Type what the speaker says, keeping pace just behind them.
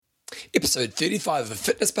Episode 35 of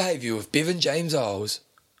Fitness Behaviour with Bevan James Eyles.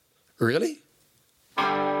 Really?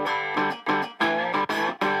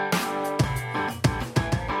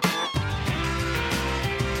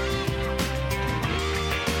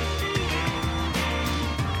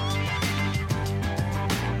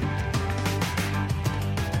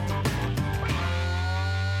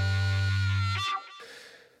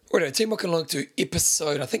 Alright, team, welcome along to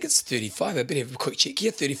episode, I think it's 35, I better have a quick check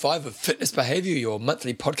here, 35 of Fitness Behaviour, your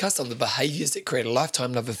monthly podcast on the behaviours that create a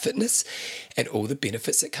lifetime love of fitness and all the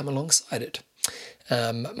benefits that come alongside it.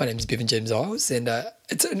 My name is Bevan James Eyles, and I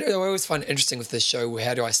always find it interesting with this show,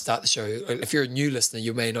 how do I start the show? If you're a new listener,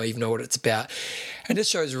 you may not even know what it's about. And this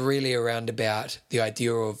show is really around about the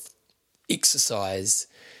idea of exercise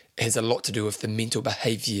has a lot to do with the mental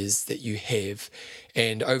behaviours that you have.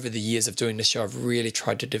 And over the years of doing this show, I've really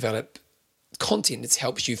tried to develop content that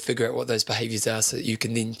helps you figure out what those behaviours are so that you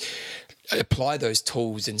can then apply those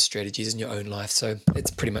tools and strategies in your own life. So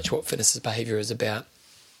it's pretty much what Fitness Behaviour is about.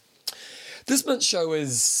 This month's show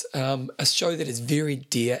is a show that is very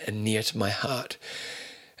dear and near to my heart.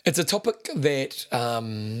 It's a topic that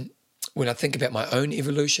when I think about my own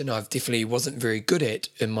evolution, I've definitely wasn't very good at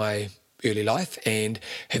in my early life and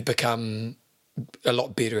have become a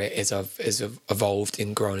lot better at as I've evolved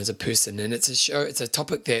and grown as a person. And it's a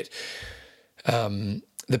topic that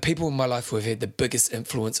the people in my life who have had the biggest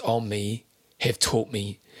influence on me have taught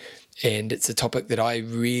me. And it's a topic that I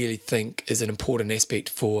really think is an important aspect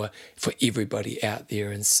for everybody out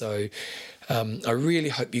there. And so I really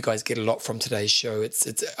hope you guys get a lot from today's show.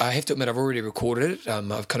 I have to admit, I've already recorded it.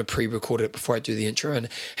 I've kind of pre-recorded it before I do the intro, and I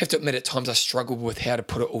have to admit at times I struggled with how to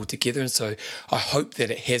put it all together. And so I hope that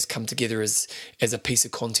it has come together as a piece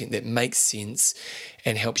of content that makes sense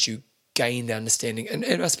and helps you gain the understanding, and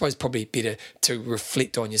I suppose probably better to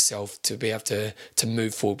reflect on yourself to be able to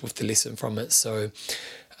move forward with the lesson from it. So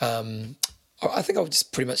I think I'll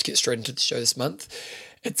just pretty much get straight into the show this month.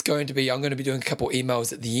 I'm going to be doing a couple of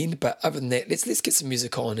emails at the end, but other than that, let's get some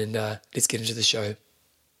music on and let's get into the show.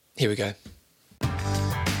 Here we go.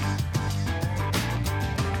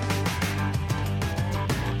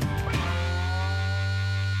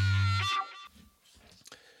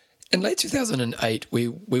 In late 2008, we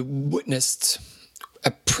witnessed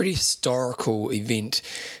a pretty historical event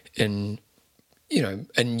in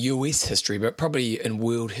US history, but probably in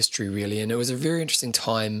world history, really. And it was a very interesting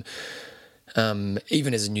time,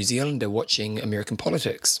 even as a New Zealander, watching American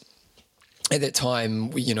politics. At that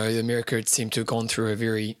time, America had seemed to have gone through a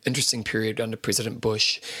very interesting period under President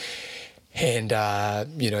Bush. And,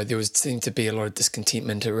 there seemed to be a lot of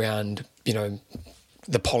discontentment around,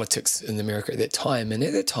 the politics in America at that time. And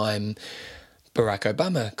at that time, Barack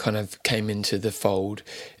Obama kind of came into the fold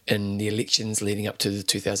in the elections leading up to the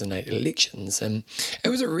 2008 elections. And it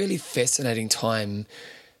was a really fascinating time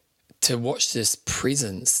to watch this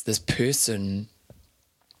presence, this person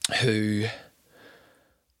who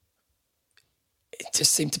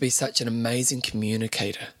just seemed to be such an amazing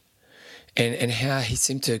communicator, and how he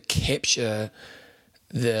seemed to capture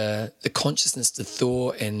the consciousness, the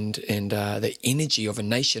thought, and the energy of a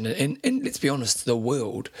nation, and let's be honest, the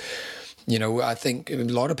world. I think a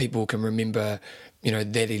lot of people can remember,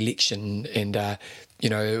 that election, and,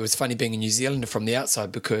 it was funny being a New Zealander from the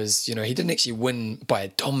outside because, he didn't actually win by a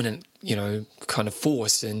dominant, kind of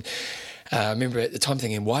force. And I remember at the time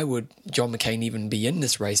thinking, why would John McCain even be in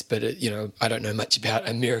this race? But, I don't know much about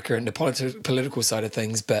America and the political side of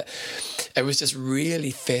things, but it was just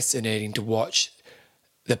really fascinating to watch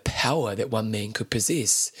the power that one man could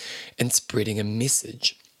possess in spreading a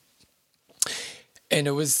message. And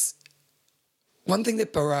it was one thing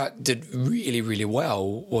that Barack did really, really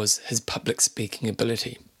well was his public speaking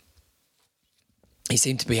ability. He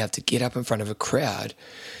seemed to be able to get up in front of a crowd,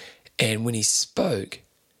 and when he spoke,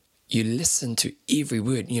 you listened to every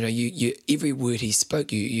word. You every word he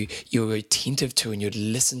spoke, you were attentive to, and you'd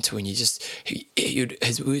listen to, and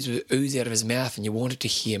his words would ooze out of his mouth, and you wanted to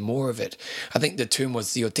hear more of it. I think the term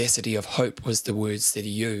was the audacity of hope was the words that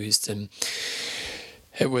he used, and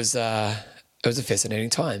it was a fascinating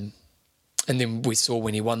time. And then we saw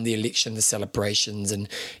when he won the election, the celebrations, and,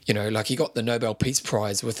 he got the Nobel Peace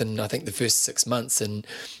Prize within, I think, the first 6 months. And,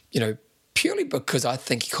 purely because I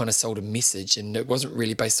think he kind of sold a message, and it wasn't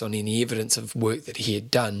really based on any evidence of work that he had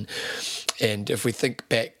done. And if we think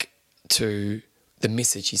back to the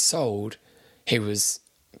message he sold, he was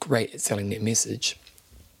great at selling that message.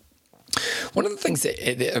 One of the things that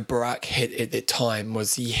Barack had at that time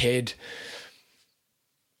was he had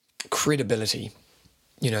credibility.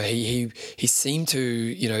 he seemed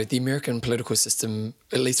to, the American political system,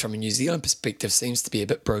 at least from a New Zealand perspective, seems to be a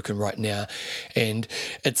bit broken right now. And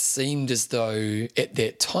it seemed as though at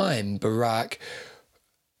that time, Barack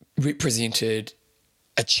represented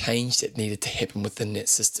a change that needed to happen within that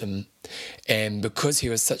system. And because he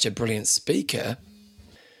was such a brilliant speaker,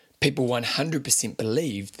 people 100%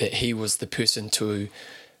 believed that he was the person to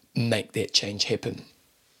make that change happen.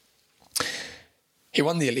 He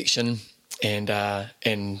won the election. And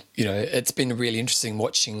it's been really interesting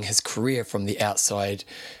watching his career from the outside,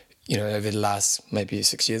 over the last maybe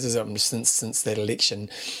 6 years or something since that election,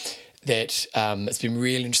 that it's been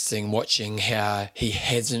really interesting watching how he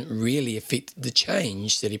hasn't really affected the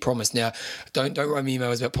change that he promised. Now, don't write me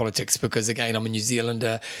emails about politics because, again, I'm a New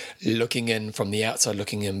Zealander looking in from the outside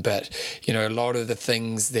looking in, but, a lot of the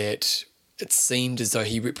things that it seemed as though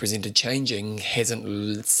he represented changing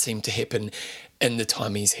hasn't seemed to happen in the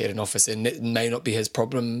time he's had in office. And it may not be his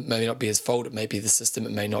problem, may not be his fault, it may be the system,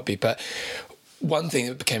 it may not be. But one thing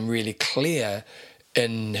that became really clear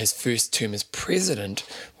in his first term as president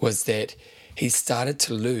was that he started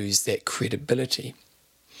to lose that credibility.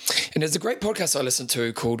 And there's a great podcast I listened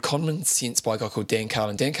to called Common Sense by a guy called Dan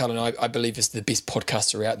Carlin. Dan Carlin, I believe, is the best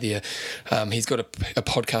podcaster out there. He's got a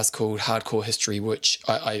podcast called Hardcore History, which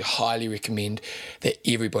I highly recommend that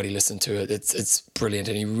everybody listen to it. It's brilliant,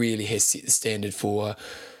 and he really has set the standard for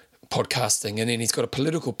podcasting. And then he's got a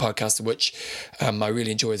political podcast, which I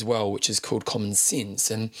really enjoy as well, which is called Common Sense.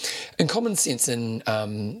 And Common Sense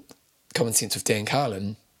with Dan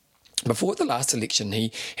Carlin, before the last election,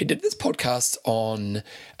 he did this podcast on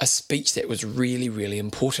a speech that was really, really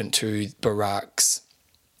important to Barack's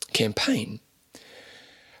campaign.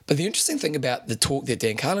 But the interesting thing about the talk that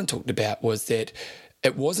Dan Carlin talked about was that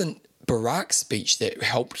it wasn't Barack's speech that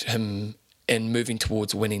helped him in moving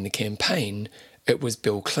towards winning the campaign. It was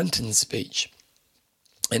Bill Clinton's speech.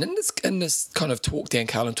 And in this kind of talk Dan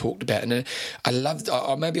Carlin talked about, and I loved,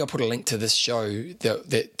 maybe I'll put a link to this show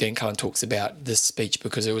that Dan Carlin talks about this speech,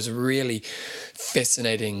 because it was a really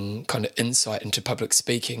fascinating kind of insight into public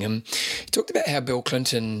speaking. And he talked about how Bill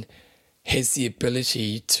Clinton has the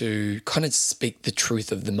ability to kind of speak the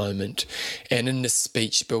truth of the moment. And in this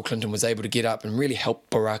speech, Bill Clinton was able to get up and really help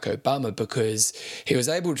Barack Obama, because he was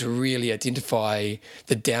able to really identify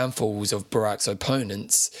the downfalls of Barack's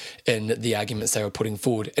opponents in the arguments they were putting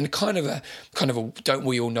forward in kind of a don't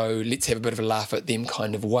we all know, let's have a bit of a laugh at them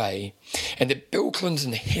kind of way. And that Bill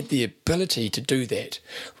Clinton had the ability to do that,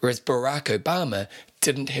 whereas Barack Obama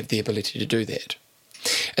didn't have the ability to do that.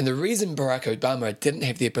 And the reason Barack Obama didn't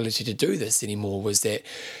have the ability to do this anymore was that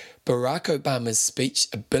Barack Obama's speech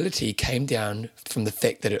ability came down from the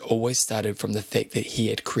fact that it always started from the fact that he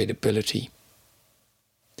had credibility.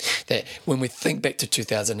 That when we think back to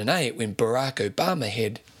 2008, when Barack Obama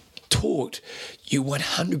had talked, you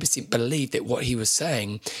 100% believed that what he was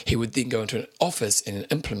saying, he would then go into an office and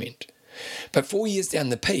implement. But 4 years down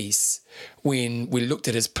the piece, when we looked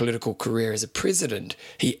at his political career as a president,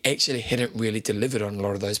 he actually hadn't really delivered on a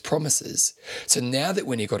lot of those promises. So now that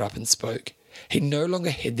when he got up and spoke, he no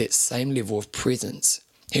longer had that same level of presence.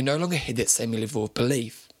 He no longer had that same level of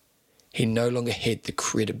belief. He no longer had the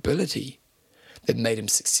credibility that made him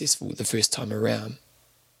successful the first time around.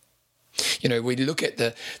 We look at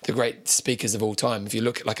the great speakers of all time. If you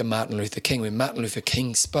look at like a Martin Luther King, when Martin Luther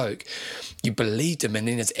King spoke, you believed him, and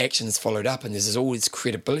then his actions followed up, and there's all this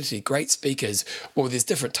credibility. Great speakers, well, there's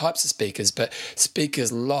different types of speakers, but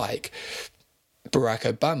speakers like Barack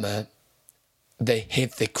Obama, they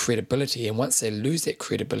have their credibility, and once they lose that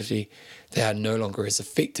credibility, they are no longer as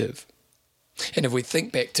effective. And if we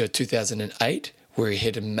think back to 2008, where he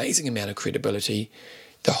had an amazing amount of credibility,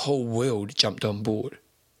 the whole world jumped on board.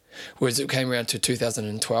 Whereas it came around to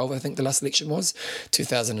 2012, I think the last election was,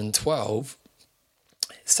 2012,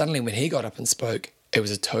 suddenly when he got up and spoke, it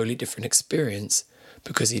was a totally different experience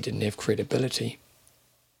because he didn't have credibility.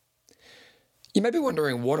 You may be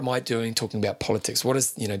wondering, what am I doing talking about politics? What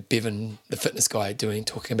is, Bevan, the fitness guy, doing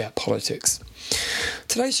talking about politics?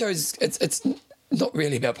 Today's show is, it's not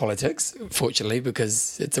really about politics, fortunately,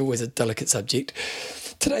 because it's always a delicate subject.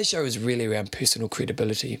 Today's show is really around personal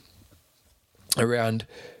credibility, around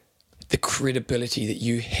the credibility that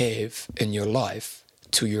you have in your life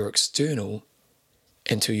to your external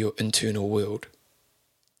and to your internal world.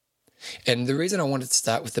 And the reason I wanted to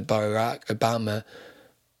start with the Barack Obama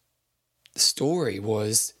story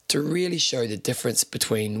was to really show the difference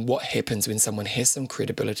between what happens when someone has some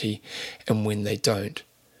credibility and when they don't.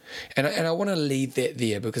 And I want to leave that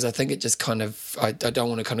there, because I think it just kind of, I don't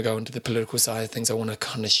want to kind of go into the political side of things. I want to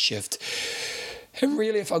kind of shift. And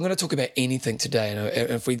really, if I'm going to talk about anything today,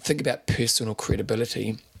 and if we think about personal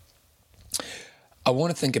credibility, I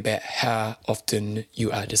want to think about how often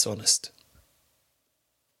you are dishonest.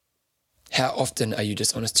 How often are you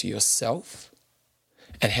dishonest to yourself?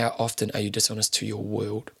 And how often are you dishonest to your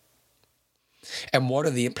world? And what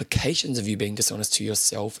are the implications of you being dishonest to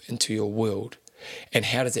yourself and to your world? And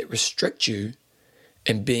how does that restrict you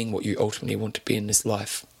in being what you ultimately want to be in this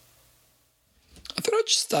life? I thought I'd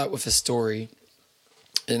just start with a story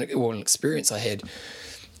and an experience I had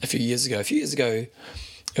a few years ago.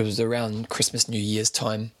 It was around Christmas, New Year's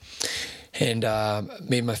time, and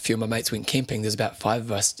me and a few of my mates went camping. There's about 5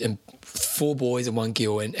 of us, and 4 boys and 1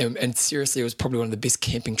 girl, and seriously, it was probably one of the best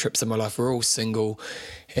camping trips of my life. We're all single,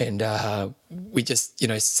 and we just,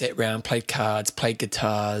 sat around, played cards, played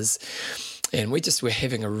guitars, and we just were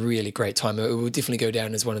having a really great time. It would definitely go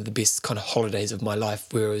down as one of the best kind of holidays of my life,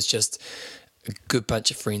 where it was just a good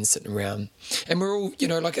bunch of friends sitting around. And we're all,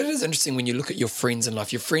 it is interesting when you look at your friends in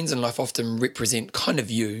life. Your friends in life often represent kind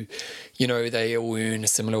of you. They all earn a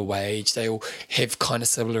similar wage. They all have kind of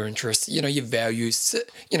similar interests. Your values,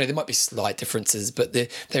 there might be slight differences, but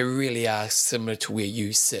they really are similar to where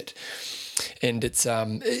you sit. And it's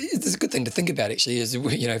a good thing to think about, actually, is,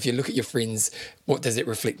 if you look at your friends, what does it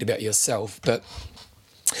reflect about yourself? But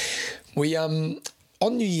we, on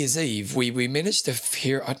New Year's Eve, we managed to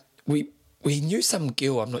hear, we knew some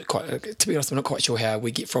girl. To be honest, I'm not quite sure how we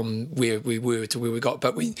get from where we were to where we got,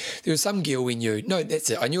 but there was some girl we knew. No, that's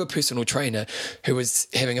it. I knew a personal trainer who was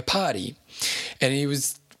having a party, and he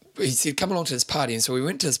said, come along to this party. And so we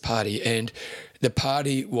went to this party, and the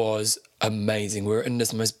party was amazing. We were in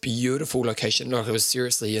this most beautiful location. Like, it was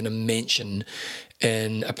seriously in a mansion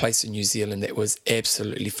in a place in New Zealand that was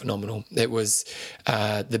absolutely phenomenal. That was,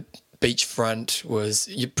 the beachfront was,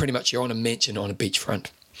 you're on a mansion on a beachfront.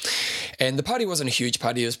 And the party wasn't a huge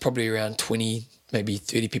party. It was probably around 20, maybe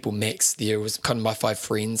 30 people max. There was kind of my 5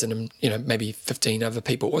 friends and, maybe 15 other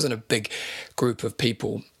people. It wasn't a big group of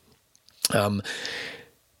people. But,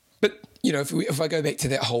 if I go back to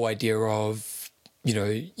that whole idea of,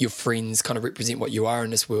 your friends kind of represent what you are in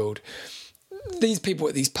this world, these people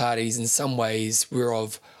at these parties in some ways were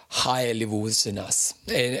of higher levels than us,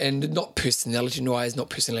 and not personality-wise, not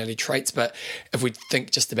personality traits, but if we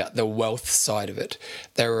think just about the wealth side of it,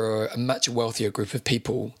 they were a much wealthier group of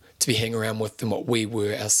people to be hanging around with than what we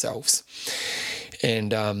were ourselves.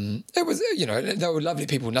 And it was, they were lovely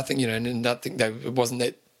people. Nothing, it wasn't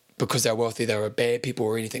that because they were wealthy they were bad people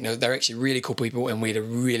or anything. They were actually really cool people, and we had a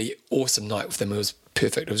really awesome night with them. It was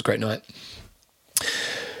perfect. It was a great night.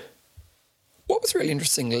 What was really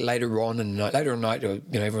interesting later on in the night, everyone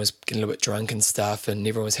was getting a little bit drunk and stuff, and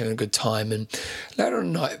everyone was having a good time. And later on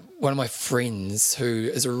in the night, one of my friends, who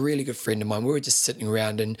is a really good friend of mine, we were just sitting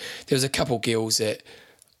around, and there was a couple of girls that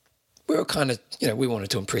we were kind of, we wanted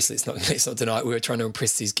to impress. Let's not deny it. We were trying to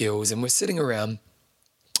impress these girls, and we're sitting around,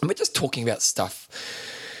 and we're just talking about stuff.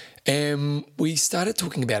 And we started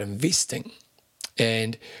talking about investing.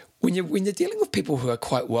 And when you're dealing with people who are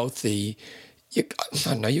quite wealthy, you've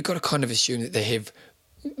got to kind of assume that they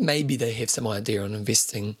have some idea on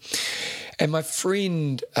investing. And my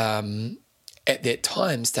friend at that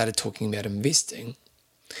time started talking about investing,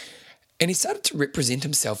 and he started to represent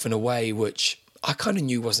himself in a way which I kind of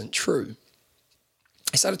knew wasn't true.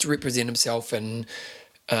 He started to represent himself in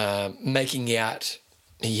making out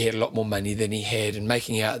he had a lot more money than he had, and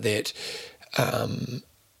making out that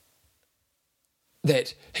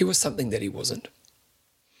that he was something that he wasn't.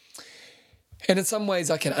 And in some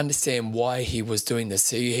ways, I can understand why he was doing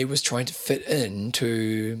this. He was trying to fit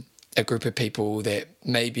into a group of people that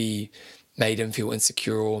maybe made him feel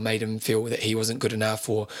insecure or made him feel that he wasn't good enough,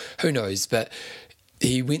 or who knows. But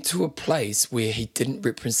he went to a place where he didn't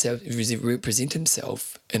represent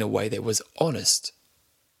himself in a way that was honest.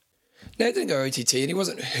 Now, he didn't go OTT, and he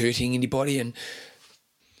wasn't hurting anybody, and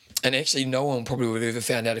actually no one probably would have ever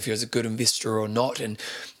found out if he was a good investor or not. And,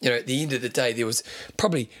 at the end of the day, there was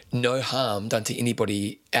probably no harm done to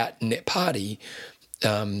anybody out in that party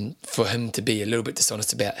for him to be a little bit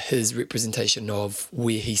dishonest about his representation of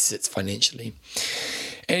where he sits financially.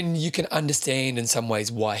 And you can understand in some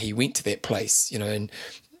ways why he went to that place, and,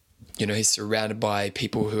 he's surrounded by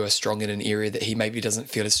people who are strong in an area that he maybe doesn't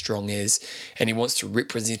feel as strong as, and he wants to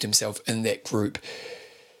represent himself in that group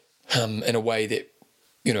in a way that,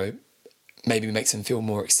 maybe makes him feel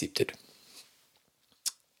more accepted.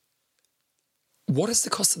 What is the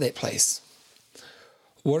cost of that place?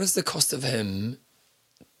 What is the cost of him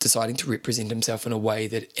deciding to represent himself in a way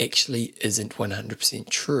that actually isn't 100%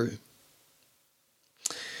 true?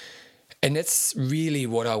 And that's really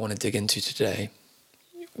what I want to dig into today.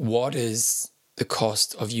 What is the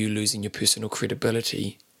cost of you losing your personal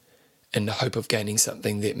credibility in the hope of gaining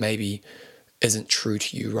something that maybe isn't true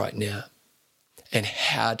to you right now? And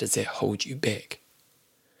how does that hold you back?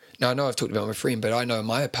 Now, I know I've talked about my friend, but I know in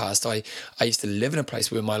my past, I used to live in a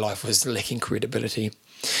place where my life was lacking credibility.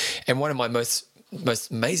 And one of my most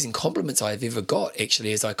amazing compliments I've ever got,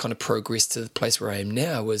 actually, as I kind of progressed to the place where I am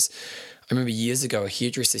now, was I remember years ago, a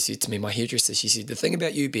hairdresser said to me, she said, the thing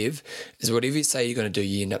about you, Bev, is whatever you say you're going to do,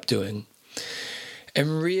 you end up doing.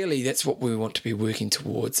 And really, that's what we want to be working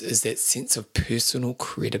towards, is that sense of personal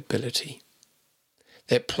credibility.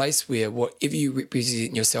 That place where whatever you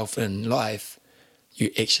represent yourself in life, you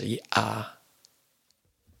actually are.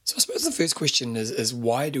 So I suppose the first question is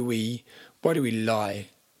why do we lie?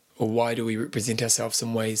 Or why do we represent ourselves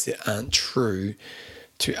in ways that aren't true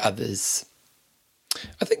to others?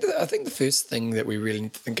 I think the first thing that we really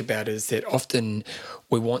need to think about is that often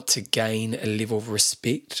we want to gain a level of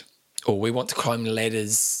respect, or we want to climb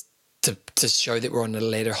ladders to show that we're on a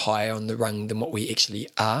ladder higher on the rung than what we actually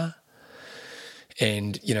are.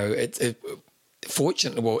 And,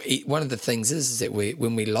 fortunately, one of the things is that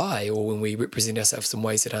when we lie or when we represent ourselves in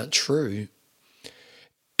ways that aren't true,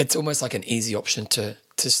 it's almost like an easy option to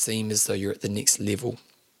seem as though you're at the next level.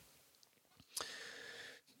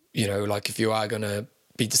 Like if you are going to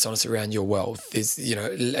be dishonest around your wealth,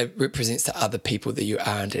 it represents to other people that you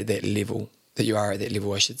aren't at that level, that you are at that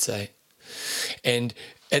level, I should say. And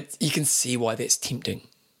you can see why that's tempting.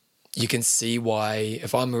 You can see why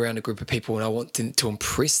if I'm around a group of people and I want to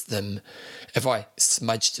impress them, if I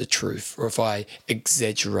smudge the truth or if I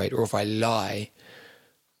exaggerate or if I lie,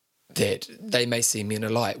 that they may see me in a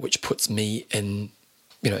light which puts me in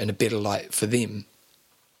a better light for them.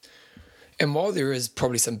 And while there is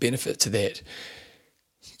probably some benefit to that,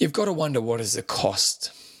 you've got to wonder, what is the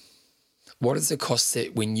cost? What is the cost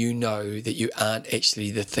that when you know that you aren't actually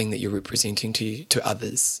the thing that you're representing to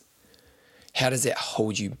others? How does that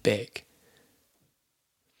hold you back?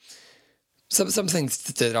 Some things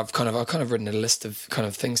that I've kind of written a list of kind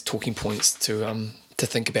of things, talking points to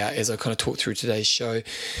think about as I kind of talk through today's show.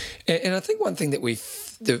 And I think one thing that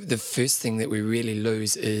the first thing that we really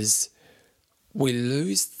lose is we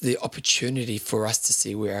lose the opportunity for us to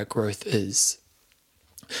see where our growth is.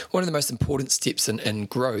 One of the most important steps in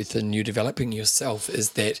growth and you developing yourself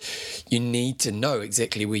is that you need to know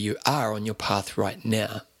exactly where you are on your path right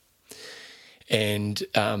now. And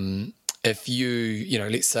if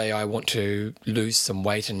let's say I want to lose some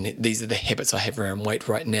weight and these are the habits I have around weight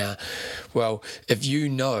right now. Well, if you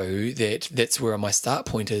know that that's where my start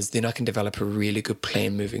point is, then I can develop a really good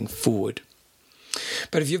plan moving forward.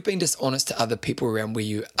 But if you've been dishonest to other people around where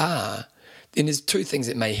you are, then there's two things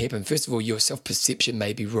that may happen. First of all, your self-perception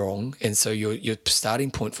may be wrong, and so your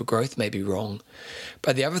starting point for growth may be wrong.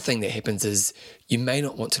 But the other thing that happens is you may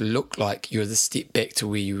not want to look like you're the step back to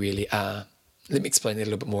where you really are. Let me explain that a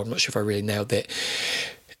little bit more. I'm not sure if I really nailed that.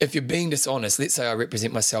 If you're being dishonest, let's say I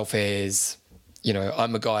represent myself as,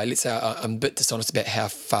 I'm a guy. Let's say I'm a bit dishonest about how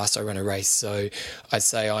fast I run a race. So I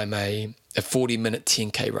say I'm a 40-minute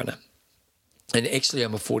 10K runner. And actually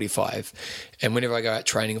I'm a 45. And whenever I go out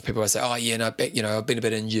training with people, I say, I've been a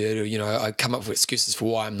bit injured, or, I come up with excuses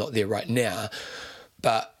for why I'm not there right now.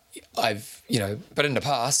 But but in the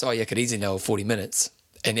past, I could easily nail 40 minutes.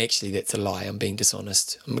 And actually that's a lie. I'm being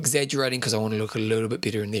dishonest. I'm exaggerating because I want to look a little bit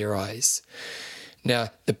better in their eyes.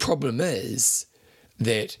 Now, the problem is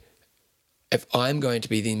that if I'm going to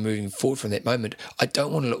be then moving forward from that moment, I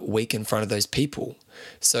don't want to look weak in front of those people.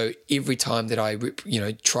 So every time that I,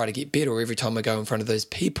 try to get better, or every time I go in front of those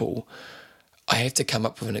people, I have to come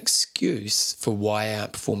up with an excuse for why I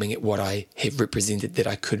aren't performing at what I have represented that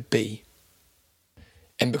I could be.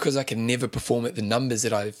 And because I can never perform at the numbers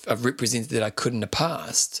that I've represented that I could in the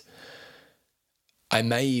past, I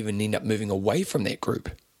may even end up moving away from that group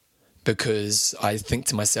because I think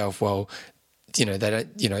to myself, well, they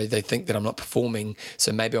don't, they think that I'm not performing,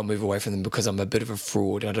 so maybe I'll move away from them because I'm a bit of a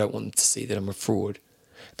fraud and I don't want them to see that I'm a fraud.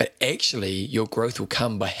 But actually, your growth will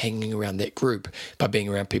come by hanging around that group, by being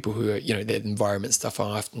around people who are, that environment stuff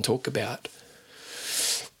I often talk about.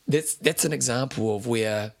 That's an example of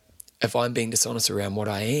where, if I'm being dishonest around what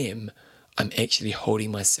I am, I'm actually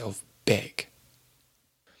holding myself back.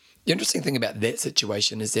 The interesting thing about that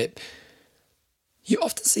situation is that you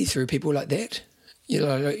often see through people like that.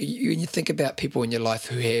 When you think about people in your life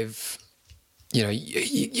who have,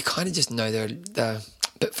 you kind of just know they're a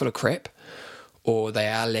bit full of crap, or they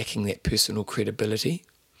are lacking that personal credibility,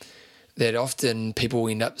 that often people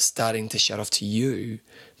end up starting to shut off to you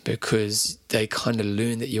because they kind of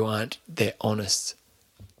learn that you aren't that honest.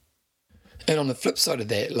 And on the flip side of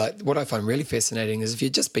that, like what I find really fascinating is if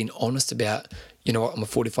you've just been honest about, I'm a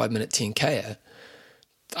 45-minute 10K,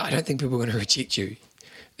 I don't think people are going to reject you.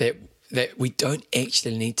 That we don't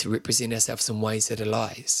actually need to represent ourselves in ways that are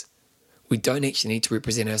lies. We don't actually need to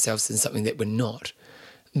represent ourselves in something that we're not.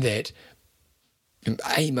 That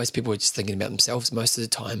A, most people are just thinking about themselves most of the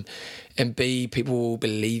time, and B, people will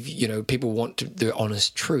believe, people want the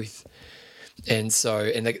honest truth. And so,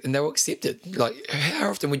 and they'll accept it. Like,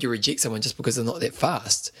 how often would you reject someone just because they're not that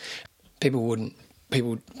fast? People wouldn't.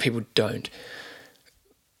 People don't.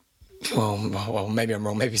 Well, maybe I'm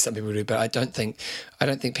wrong. Maybe some people do, but I don't think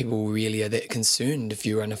people really are that concerned if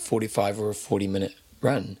you run a 45 or a 40-minute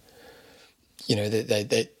run.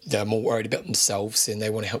 They're more worried about themselves and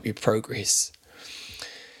they want to help you progress.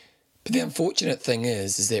 But the unfortunate thing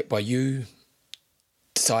is that by you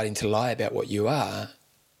deciding to lie about what you are,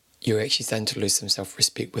 you're actually starting to lose some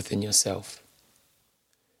self-respect within yourself.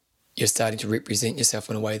 You're starting to represent yourself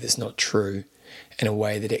in a way that's not true, in a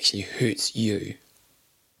way that actually hurts you.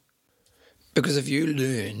 Because if you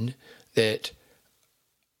learn that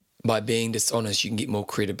by being dishonest you can get more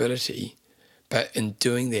credibility, but in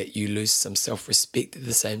doing that you lose some self-respect at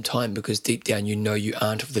the same time, because deep down you know you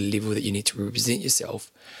aren't of the level that you need to represent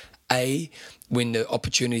yourself. A, when the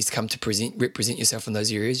opportunities come to represent yourself in those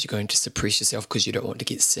areas, you're going to suppress yourself because you don't want to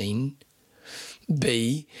get seen.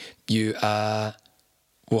 B, you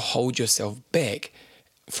will hold yourself back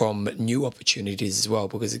from new opportunities as well,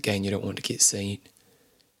 because again, you don't want to get seen.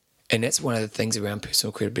 And that's one of the things around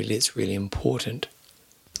personal credibility that's really important.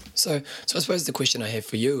 So I suppose the question I have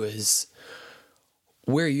for you is,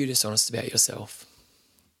 where are you dishonest about yourself?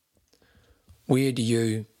 Where do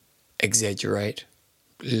you exaggerate,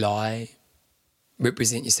 lie,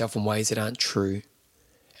 represent yourself in ways that aren't true?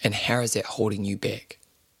 And how is that holding you back?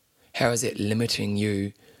 How is that limiting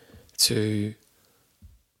you to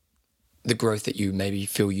the growth that you maybe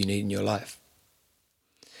feel you need in your life?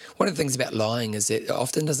 One of the things about lying is that it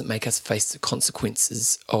often doesn't make us face the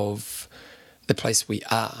consequences of the place we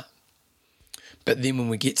are. But then when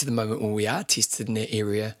we get to the moment when we are tested in that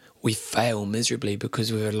area, we fail miserably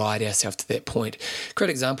because we've lied ourselves to that point. A great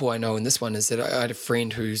example I know in this one is that I had a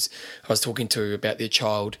friend I was talking to about their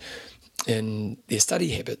child and their study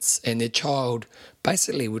habits, and their child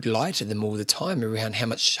basically would lie to them all the time around how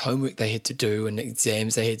much homework they had to do and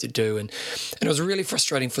exams they had to do. And it was really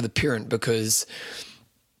frustrating for the parent because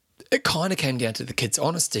it kind of came down to the kid's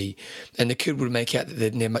honesty, and the kid would make out that they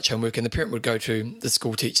didn't have much homework, and the parent would go to the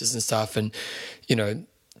school teachers and stuff and,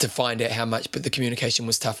 to find out how much, but the communication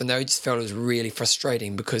was tough, and they just felt it was really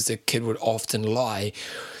frustrating because the kid would often lie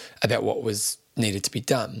about what was needed to be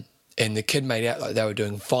done. And the kid made out like they were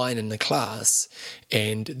doing fine in the class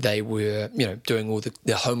and they were, doing all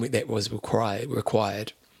the homework that was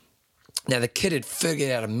required. Now, the kid had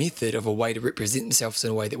figured out a method of a way to represent themselves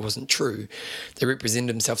in a way that wasn't true. They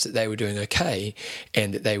represented themselves that they were doing okay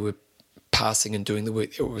and that they were passing and doing the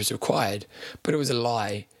work that was required, but it was a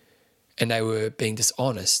lie, and they were being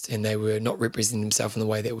dishonest and they were not representing themselves in the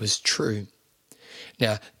way that was true.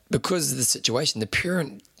 Now, because of the situation, the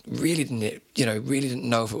parent really didn't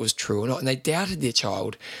know if it was true or not, and they doubted their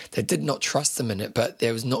child. They did not trust them in it, but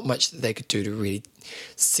there was not much that they could do to really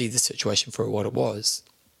see the situation for what it was.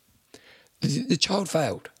 The child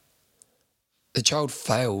failed. The child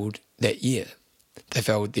failed that year. They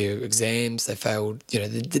failed their exams. They failed, they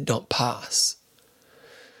did not pass.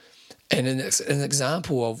 And an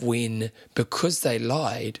example of when, because they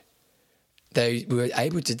lied, they were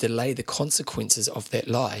able to delay the consequences of that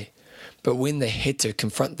lie. But when they had to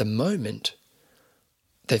confront the moment,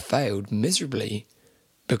 they failed miserably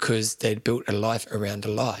because they'd built a life around a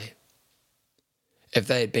lie. If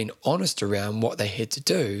they had been honest around what they had to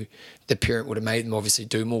do, the parent would have made them obviously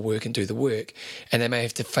do more work and do the work, and they may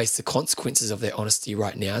have to face the consequences of their honesty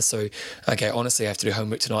right now. So, okay, honestly, I have to do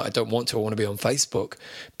homework tonight. I don't want to. I want to be on Facebook.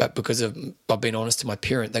 But because I've been honest to my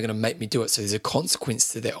parent, they're going to make me do it. So there's a consequence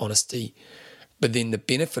to that honesty. But then the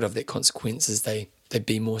benefit of that consequence is they'd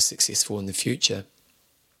be more successful in the future.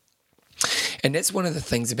 And that's one of the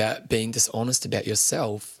things about being dishonest about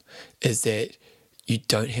yourself, is that you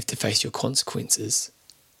don't have to face your consequences.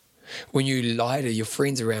 When you lie to your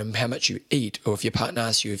friends around how much you eat, or if your partner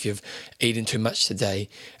asks you if you've eaten too much today,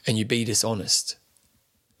 and you be dishonest,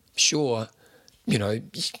 sure,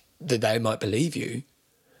 that they might believe you,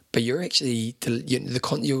 but you're actually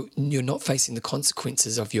you're not facing the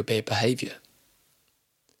consequences of your bad behaviour.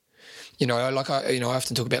 I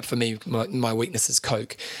often talk about, for me, my weakness is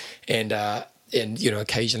Coke, and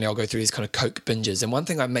occasionally I'll go through these kind of Coke binges. And one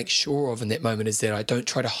thing I make sure of in that moment is that I don't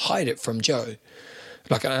try to hide it from Joe.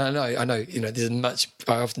 Like, I know, I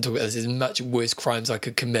often talk about this, there's much worse crimes I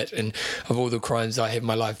could commit, and of all the crimes I have in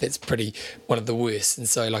my life, that's pretty one of the worst. And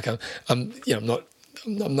so, like, I'm not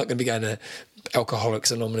going to be going to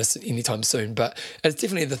Alcoholics Anonymous anytime soon, but it's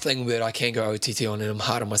definitely the thing that I can go OTT on and I'm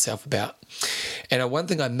hard on myself about. And one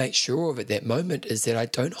thing I make sure of at that moment is that I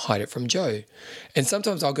don't hide it from Joe. And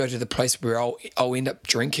sometimes I'll go to the place where I'll end up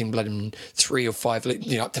drinking blood in 3 or 5,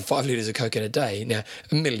 up to 5 litres of Coke in a day. Now,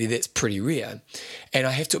 admittedly, that's pretty rare. And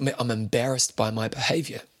I have to admit, I'm embarrassed by my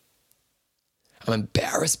behaviour. I'm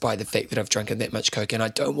embarrassed by the fact that I've drunken that much Coke, and I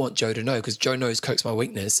don't want Joe to know, because Joe knows Coke's my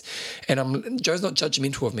weakness. And Joe's not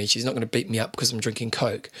judgmental of me. She's not going to beat me up because I'm drinking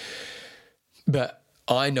Coke. But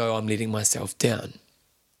I know I'm letting myself down.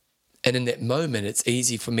 And in that moment, it's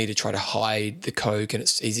easy for me to try to hide the Coke, and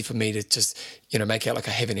it's easy for me to just, make out like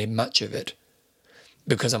I haven't had much of it,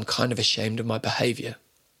 because I'm kind of ashamed of my behaviour.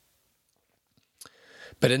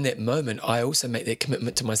 But in that moment, I also make that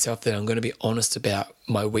commitment to myself that I'm going to be honest about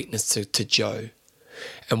my weakness to Joe.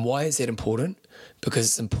 And why is that important? Because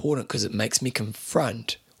it's important because it makes me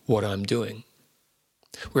confront what I'm doing.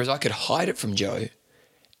 Whereas I could hide it from Joe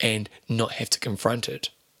and not have to confront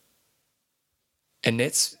it. And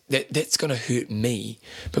that's going to hurt me,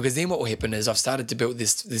 because then what will happen is I've started to build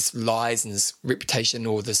this lies and this reputation,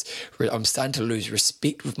 or I'm starting to lose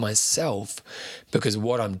respect with myself, because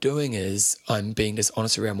what I'm doing is I'm being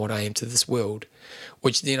dishonest around what I am to this world,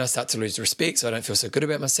 which then I start to lose respect, so I don't feel so good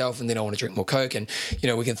about myself, and then I want to drink more Coke. And,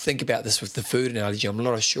 we can think about this with the food analogy. I'm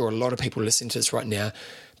not sure a lot of people listening to this right now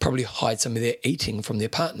probably hide some of their eating from their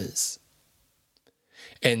partners,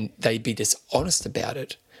 and they'd be dishonest about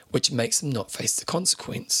it, which makes them not face the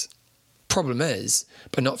consequence. Problem is,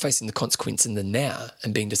 by not facing the consequence in the now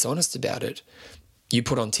and being dishonest about it, you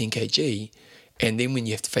put on 10 kg, and then when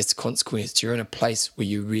you have to face the consequence, you're in a place where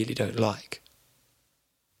you really don't like.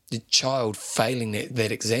 The child failing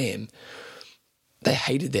that exam, they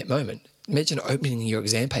hated that moment. Imagine opening your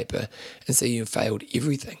exam paper and see you failed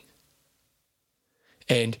everything.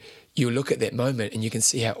 And you look at that moment and you can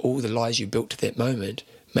see how all the lies you built to that moment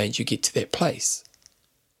made you get to that place.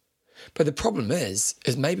 But the problem is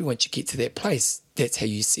maybe once you get to that place, that's how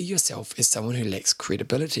you see yourself, as someone who lacks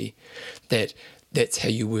credibility. That's how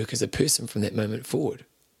you work as a person from that moment forward.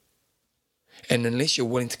 And unless you're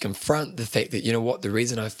willing to confront the fact that, the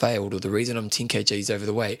reason I failed, or the reason I'm 10 kgs over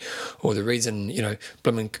the weight, or the reason,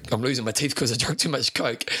 I'm losing my teeth because I drank too much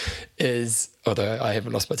Coke, is, although I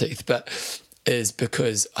haven't lost my teeth, but is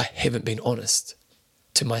because I haven't been honest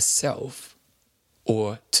to myself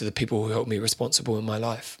or to the people who held me responsible in my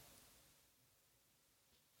life.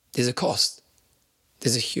 There's a cost.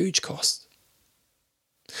 There's a huge cost.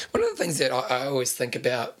 One of the things that I always think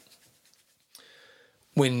about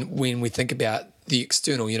when we think about the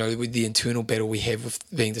external, with the internal battle we have with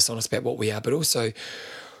being dishonest about what we are, but also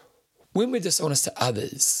when we're dishonest to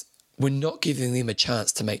others, we're not giving them a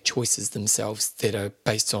chance to make choices themselves that are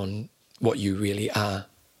based on what you really are.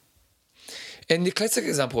 And the classic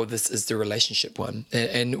example of this is the relationship one.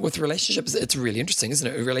 And with relationships, it's really interesting, isn't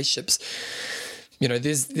it? Relationships,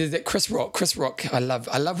 there's that Chris Rock. Chris Rock, I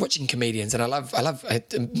love watching comedians, and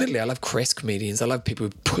admittedly, I love crass comedians. I love people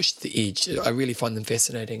who push the edge. I really find them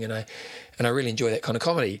fascinating, and I really enjoy that kind of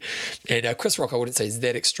comedy. And Chris Rock, I wouldn't say is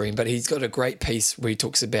that extreme, but he's got a great piece where he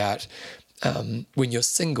talks about when you're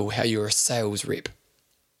single, how you're a sales rep.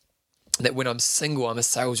 That when I'm single, I'm a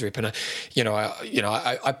sales rep, and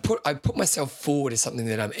I put myself forward as something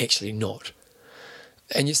that I'm actually not.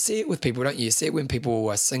 And you see it with people, don't you? You see it when people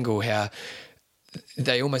are single, how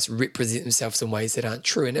they almost represent themselves in ways that aren't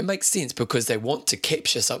true. And it makes sense, because they want to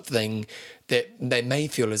capture something that they may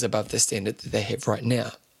feel is above the standard that they have right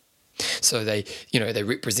now. So they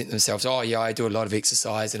represent themselves. Oh yeah, I do a lot of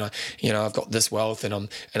exercise, and I've got this wealth, and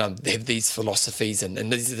I have these philosophies, and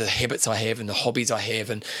these are the habits I have and the hobbies I have,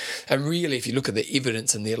 and really, if you look at the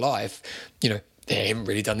evidence in their life, they haven't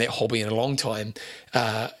really done that hobby in a long time.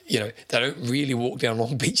 They don't really walk down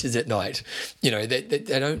long beaches at night. They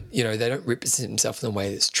don't represent themselves in a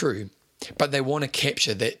way that's true, but they want to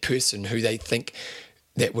capture that person who they think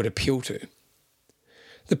that would appeal to.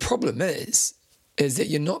 The problem is that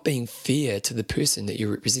you're not being fair to the person that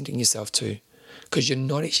you're representing yourself to, because you're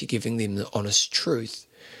not actually giving them the honest truth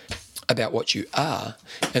about what you are.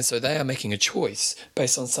 And so they are making a choice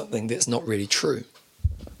based on something that's not really true.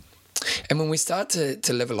 And when we start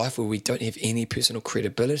to live a life where we don't have any personal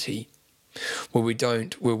credibility, where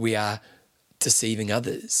we are deceiving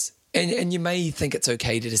others, and you may think it's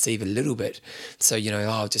okay to deceive a little bit. So,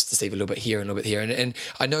 I'll just deceive a little bit here and a little bit here. And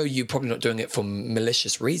I know you're probably not doing it for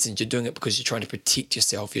malicious reasons. You're doing it because you're trying to protect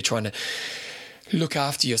yourself. You're trying to look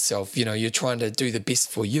after yourself. You're trying to do the best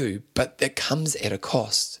for you, but that comes at a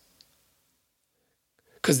cost.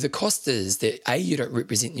 Because the cost is that, A, you don't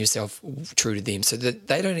represent yourself true to them, so that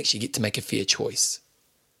they don't actually get to make a fair choice.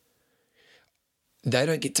 they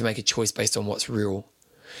don't get to make a choice based on what's real.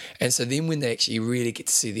 And so then when they actually really get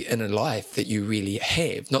to see the inner life that you really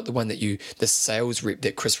have, not the one that the sales rep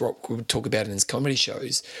that Chris Rock would talk about in his comedy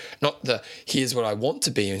shows, not the here's what I want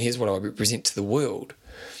to be and here's what I represent to the world.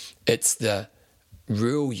 It's the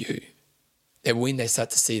real you. And when they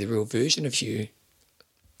start to see the real version of you,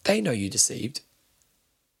 they know you deceived.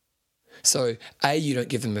 So A, you don't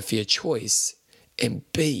give them a fair choice, and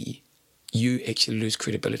B, you actually lose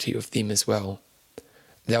credibility with them as well.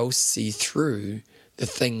 They'll see through the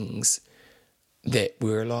things that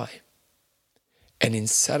were a lie. And then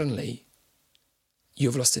suddenly,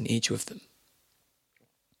 you've lost an edge with them.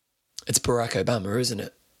 It's Barack Obama, isn't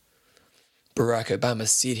it? Barack Obama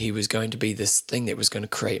said he was going to be this thing that was going to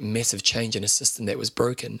create massive change in a system that was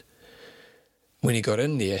broken. When he got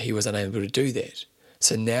in there, he was unable to do that.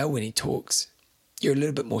 So now when he talks, you're a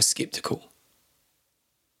little bit more skeptical.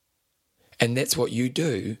 And that's what you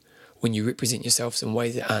do when you represent yourselves in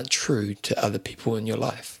ways that aren't true to other people in your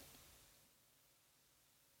life.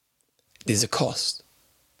 There's a cost,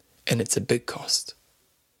 and it's a big cost.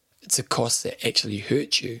 It's a cost that actually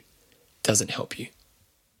hurts you, doesn't help you.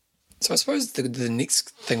 So I suppose the next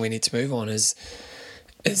thing we need to move on is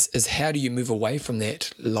how do you move away from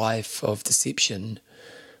that life of deception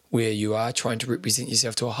where you are trying to represent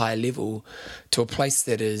yourself to a higher level, to a place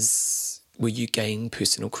that is where you gain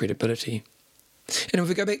personal credibility. And if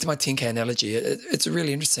we go back to my 10K analogy, it's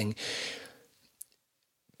really interesting.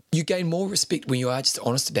 You gain more respect when you are just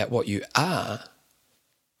honest about what you are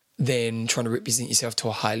than trying to represent yourself to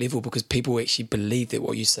a high level, because people actually believe that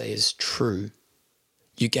what you say is true.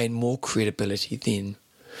 You gain more credibility then.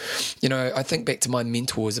 You know, I think back to my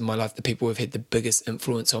mentors in my life, the people who have had the biggest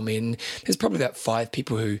influence on me, and there's probably about 5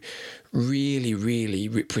 people who really, really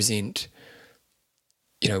represent,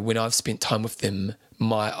 you know, when I've spent time with them,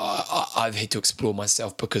 I've had to explore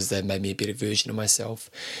myself because they've made me a better version of myself.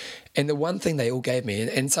 And the one thing they all gave me,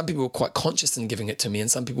 and some people were quite conscious in giving it to me and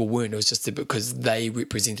some people weren't, it was just because they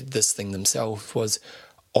represented this thing themselves, was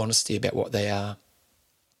honesty about what they are.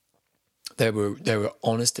 They were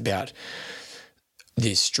honest about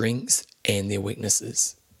their strengths and their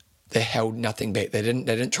weaknesses. They held nothing back. They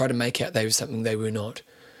didn't try to make out they were something they were not.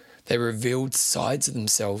 They revealed sides of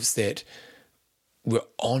themselves that were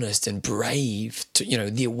honest and brave to, you know,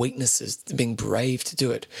 their weaknesses, being brave to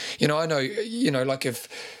do it. You know, I know, you know, like if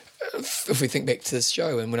we think back to this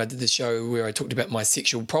show, and when I did this show where I talked about my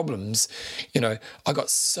sexual problems, you know, I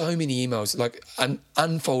got so many emails, like an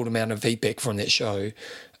unfold amount of feedback from that show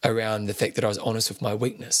around the fact that I was honest with my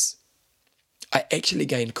weakness. I actually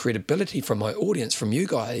gained credibility from my audience, from you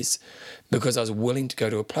guys, because I was willing to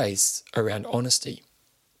go to a place around honesty.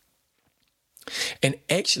 And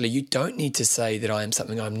actually, you don't need to say that I am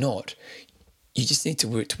something I'm not. You just need to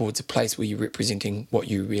work towards a place where you're representing what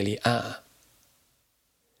you really are.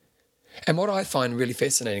 And what I find really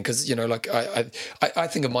fascinating, because, you know, like I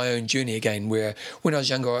think of my own journey again, where when I was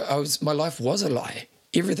younger, my life was a lie.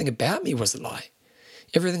 Everything about me was a lie.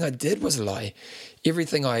 Everything I did was a lie.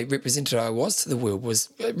 Everything I represented I was to the world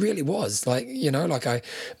it really was. Like, you know, like I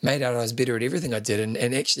made out I was better at everything I did.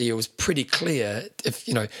 And actually it was pretty clear, if,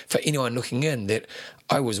 you know, for anyone looking in, that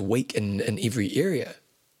I was weak in every area.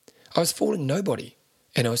 I was fooling nobody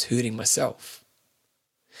and I was hurting myself.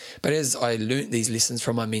 But as I learnt these lessons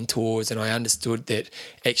from my mentors, and I understood that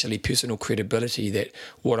actually personal credibility, that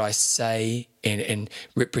what I say and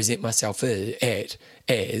represent myself as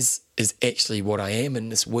is actually what I am in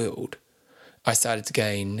this world, I started to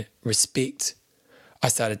gain respect. I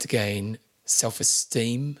started to gain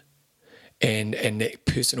self-esteem and that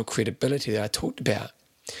personal credibility that I talked about.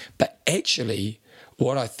 But actually,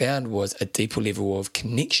 what I found was a deeper level of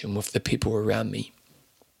connection with the people around me.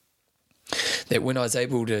 That when I was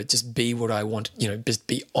able to just be what I want, you know, just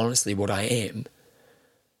be honestly what I am,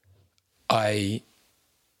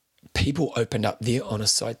 people opened up their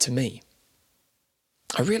honest side to me.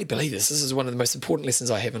 I really believe this. This is one of the most important lessons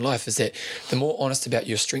I have in life, is that the more honest about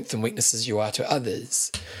your strengths and weaknesses you are to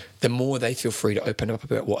others, the more they feel free to open up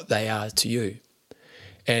about what they are to you.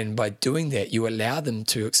 And by doing that, you allow them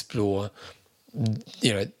to explore,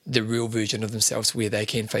 you know, the real version of themselves where they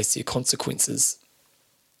can face their consequences.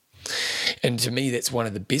 And to me, that's one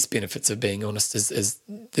of the best benefits of being honest, is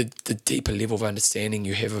the deeper level of understanding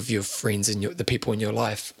you have of your friends and the people in your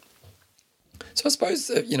life. So I suppose,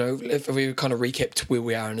 you know, if we kind of recap to where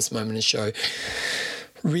we are in this moment in the show,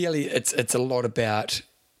 really it's a lot about,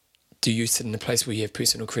 do you sit in a place where you have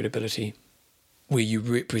personal credibility, where you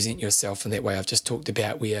represent yourself in that way I've just talked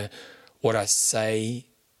about, where what I say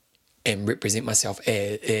and represent myself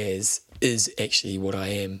as is actually what I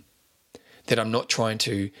am. That I'm not trying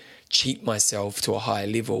to cheat myself to a higher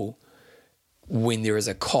level when there is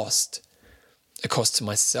a cost to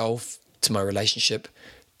myself, to my relationship,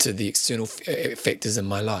 to the external factors in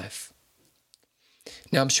my life.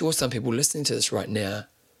 Now, I'm sure some people listening to this right now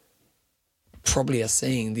probably are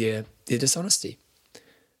seeing their dishonesty.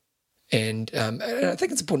 And I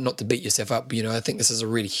think it's important not to beat yourself up. I think this is a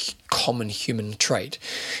really common human trait.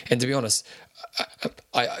 And to be honest,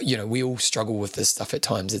 we all struggle with this stuff at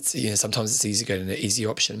times. It's sometimes it's easy to get an easy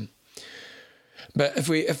option. But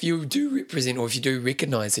if you do represent, or if you do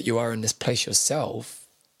recognize that you are in this place yourself,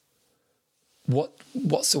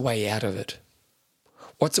 what's the way out of it?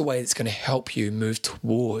 What's a way that's going to help you move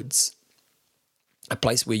towards a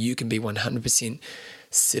place where you can be 100%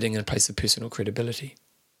 sitting in a place of personal credibility?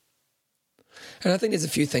 And I think there's a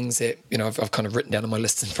few things that, I've kind of written down on my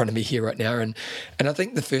list in front of me here right now. And I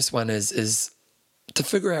think the first one is to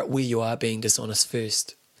figure out where you are being dishonest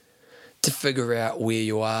first. To figure out where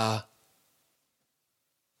you are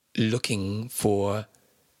looking for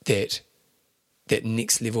that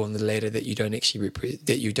next level on the ladder that you don't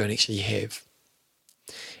actually have.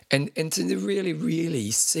 And to really,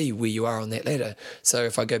 really see where you are on that ladder. So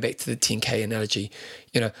if I go back to the 10K analogy,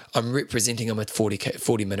 I'm a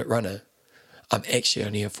 40-minute runner. I'm actually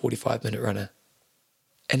only a 45-minute runner.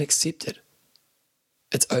 And accept it.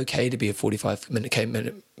 It's okay to be a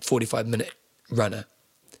 45-minute runner.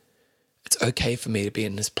 It's okay for me to be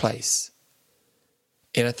in this place.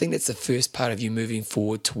 And I think that's the first part of you moving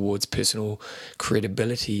forward towards personal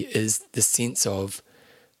credibility, is the sense of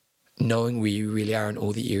knowing where you really are in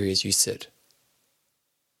all the areas you sit.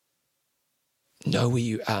 Know where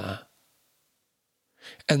you are.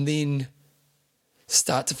 And then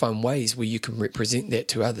start to find ways where you can represent that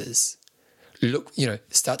to others.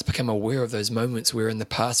 Start to become aware of those moments where in the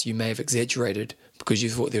past you may have exaggerated because you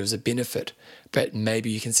thought there was a benefit, but maybe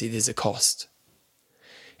you can see there's a cost.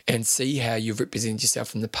 And see how you've represented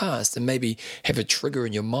yourself in the past, and maybe have a trigger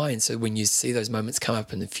in your mind so when you see those moments come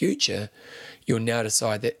up in the future, you'll now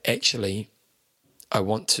decide that actually I'm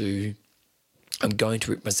going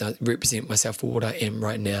to represent myself for what I am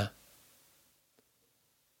right now.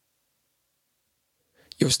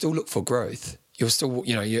 You'll still look for growth. You'll still,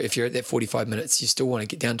 if you're at that 45 minutes, you still want to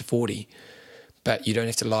get down to 40, but you don't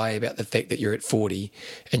have to lie about the fact that you're at 40,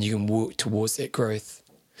 and you can work towards that growth.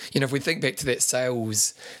 If we think back to that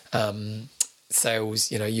sales, when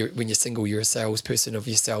you're single, you're a salesperson of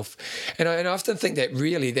yourself. And I often think that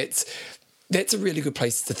really that's a really good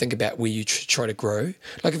place to think about where you try to grow.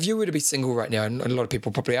 Like if you were to be single right now, and a lot of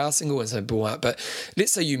people probably are single and some people aren't, but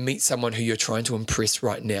let's say you meet someone who you're trying to impress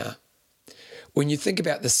right now. When you think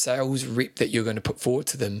about the sales rep that you're going to put forward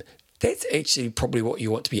to them, that's actually probably what you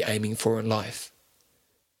want to be aiming for in life.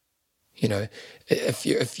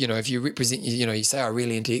 If you represent, you say, I'm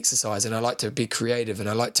really into exercise and I like to be creative and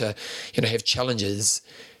I like to, have challenges,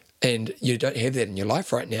 and you don't have that in your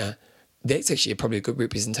life right now, that's actually probably a good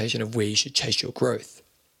representation of where you should chase your growth.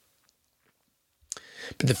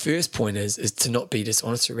 But the first point is to not be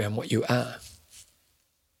dishonest around what you are.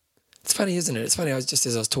 It's funny, isn't it? It's funny,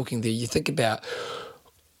 as I was talking there, you think about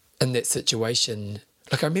in that situation,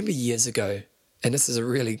 like I remember years ago, and this is a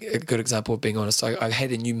really good example of being honest, I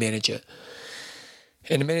had a new manager,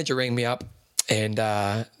 and the manager rang me up, and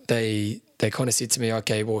they kind of said to me,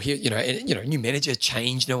 okay, well, here, new manager,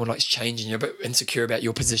 change, no one likes change, and you're a bit insecure about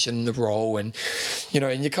your position, the role, and,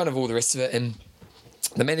 and you're kind of all the rest of it. And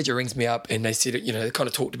the manager rings me up, and they said, they kind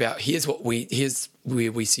of talked about, here's where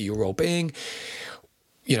we see your role being,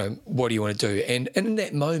 what do you want to do? And in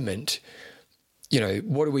that moment,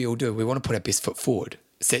 what do we all do? We want to put our best foot forward.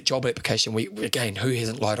 It's that job application. Again, who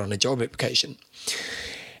hasn't lied on a job application?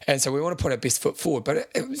 And so we want to put our best foot forward.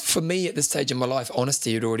 But for me, at this stage in my life,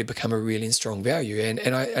 honesty had already become a really strong value.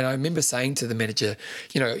 And I remember saying to the manager,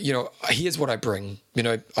 here's what I bring.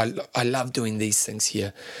 I love doing these things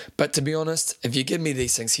here. But to be honest, if you give me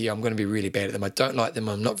these things here, I'm going to be really bad at them. I don't like them.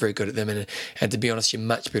 I'm not very good at them. And to be honest, you're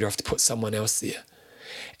much better off to put someone else there.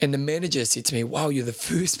 And the manager said to me, wow, you're the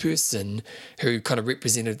first person who kind of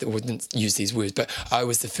represented, or didn't use these words, but I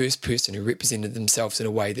was the first person who represented themselves in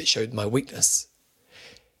a way that showed my weakness.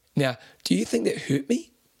 Now, do you think that hurt me?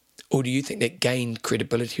 Or do you think that gained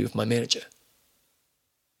credibility with my manager?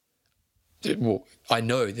 Well, I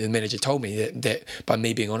know the manager told me that by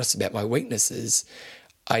me being honest about my weaknesses,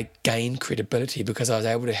 I gained credibility because I was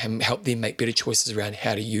able to help them make better choices around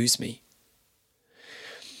how to use me.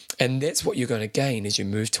 And that's what you're going to gain as you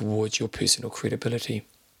move towards your personal credibility.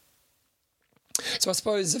 So I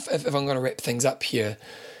suppose if I'm going to wrap things up here,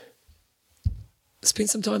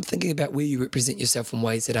 spend some time thinking about where you represent yourself in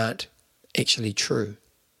ways that aren't actually true.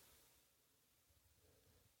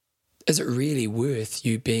 Is it really worth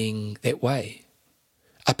you being that way?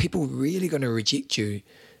 Are people really going to reject you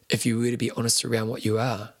if you were to be honest around what you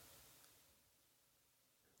are?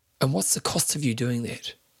 And what's the cost of you doing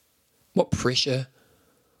that? What pressure?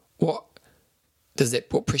 What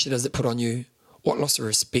pressure does it put on you? What loss of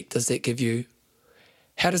respect does that give you?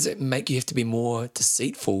 How does it make you have to be more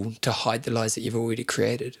deceitful to hide the lies that you've already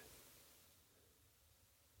created?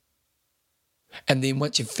 And then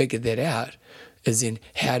once you've figured that out, is then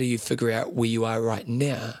how do you figure out where you are right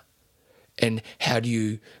now? And how do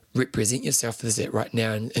you represent yourself as that right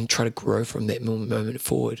now and try to grow from that moment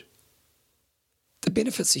forward? The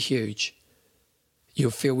benefits are huge. You'll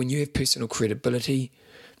feel when you have personal credibility,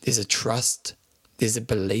 there's a trust, there's a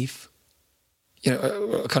belief.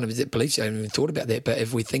 Kind of is it belief? I haven't even thought about that. But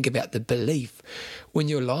if we think about the belief, when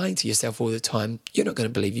you're lying to yourself all the time, you're not going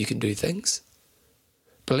to believe you can do things.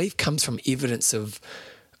 Belief comes from evidence of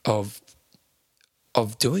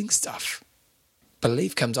doing stuff.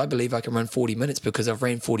 Belief comes, I believe I can run 40 minutes because I've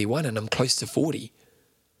ran 41 and I'm close to 40. It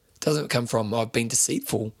doesn't come from I've been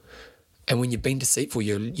deceitful. And when you've been deceitful,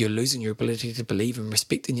 you're losing your ability to believe and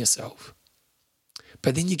respect in yourself.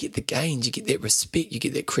 But then you get the gains, you get that respect, you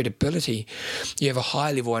get that credibility. You have a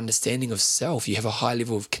high level understanding of self. You have a high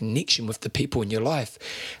level of connection with the people in your life.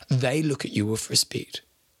 They look at you with respect.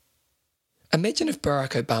 Imagine if Barack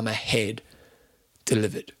Obama had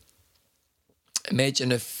delivered.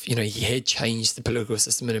 Imagine if, he had changed the political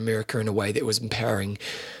system in America in a way that was empowering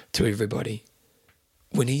to everybody.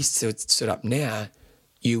 When he stood up now,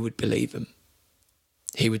 you would believe him.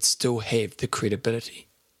 He would still have the credibility.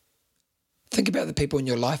 Think about the people in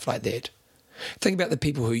your life like that. Think about the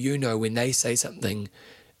people who you know when they say something,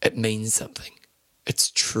 it means something. It's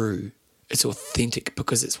true. It's authentic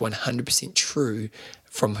because it's 100% true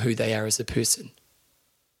from who they are as a person.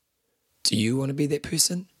 Do you want to be that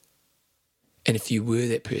person? And if you were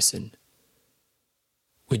that person,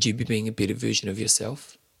 would you be being a better version of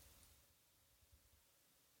yourself?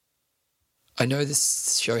 I know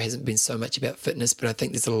this show hasn't been so much about fitness, but I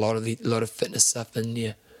think there's a lot of fitness stuff in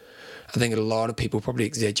there. I think a lot of people probably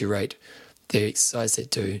exaggerate the exercise they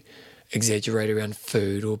do, exaggerate around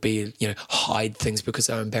food, or hide things because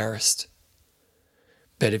they're embarrassed.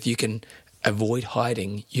 But if you can avoid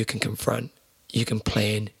hiding, you can confront, you can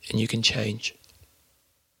plan, and you can change.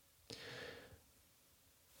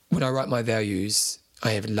 When I write my values,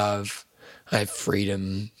 I have love, I have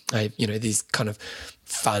freedom, I have, these kind of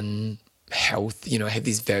fun, health, I have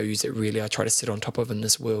these values that really I try to sit on top of in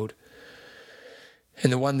this world.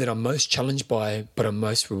 And the one that I'm most challenged by, but I'm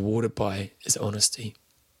most rewarded by, is honesty.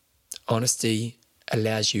 Honesty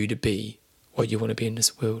allows you to be what you want to be in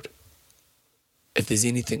this world. If there's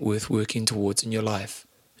anything worth working towards in your life,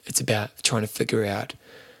 it's about trying to figure out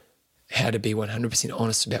how to be 100%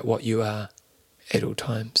 honest about what you are at all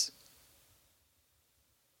times.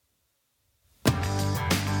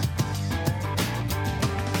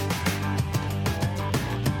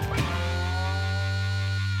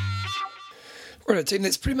 Right, team,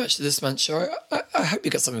 that's pretty much this month's show. I hope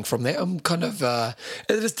you got something from that. I'm kind of, it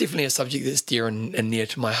is definitely a subject that's dear and near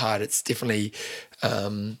to my heart. It's definitely,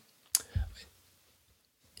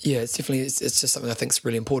 it's just something I think is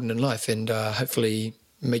really important in life, and hopefully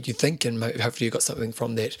made you think, and hopefully you got something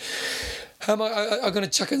from that. I'm going to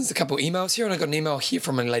chuck in a couple of emails here, and I got an email here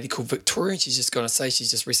from a lady called Victoria, and she's just going to say she's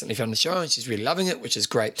just recently found the show and she's really loving it, which is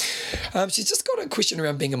great. She's just got a question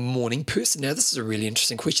around being a morning person. Now, this is a really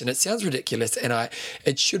interesting question. It sounds ridiculous, and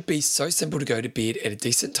it should be so simple to go to bed at a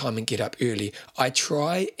decent time and get up early. I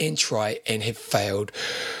try and have failed.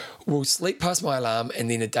 Will sleep past my alarm,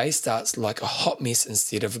 and then a day starts like a hot mess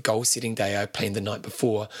instead of a goal-setting day I planned the night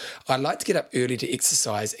before. I like to get up early to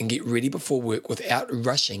exercise and get ready before work without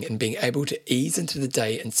rushing and being able to ease into the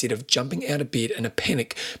day instead of jumping out of bed in a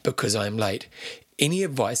panic because I am late. Any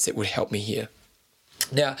advice that would help me here?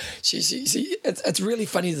 Now, it's really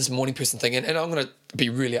funny, this morning person thing, and I'm going to be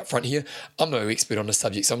really upfront here. I'm no expert on the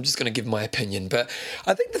subject, so I'm just going to give my opinion. But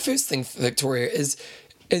I think the first thing, Victoria, is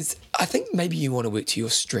I think maybe you want to work to your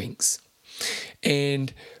strengths,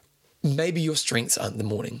 and maybe your strengths aren't the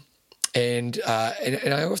morning. And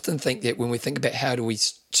I often think that when we think about how do we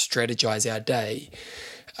strategize our day,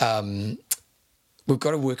 we've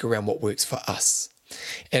got to work around what works for us.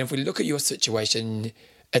 And if we look at your situation,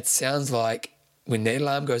 it sounds like when the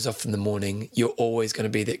alarm goes off in the morning, you're always going to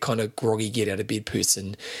be that kind of groggy get out of bed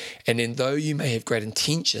person. And then though you may have great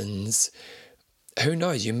intentions, who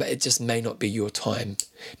knows? It just may not be your time.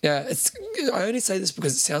 Now, I only say this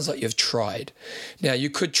because it sounds like you've tried. Now, you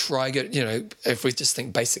could try, if we just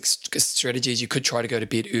think basic strategies, you could try to go to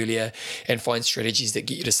bed earlier and find strategies that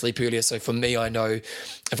get you to sleep earlier. So for me, I know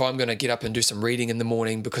if I'm going to get up and do some reading in the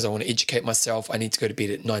morning because I want to educate myself, I need to go to bed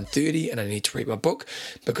at 9:30 and I need to read my book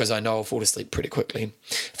because I know I'll fall asleep pretty quickly.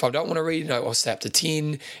 If I don't want to read, I'll stay up to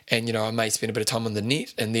 10 and, I may spend a bit of time on the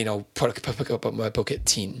net and then I'll pick up my book at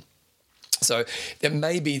 10. So there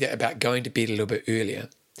may be that about going to bed a little bit earlier,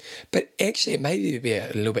 but actually it may be a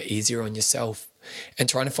little bit easier on yourself and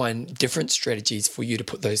trying to find different strategies for you to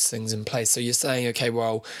put those things in place. So you're saying, okay,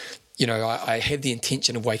 well, I have the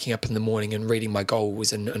intention of waking up in the morning and reading my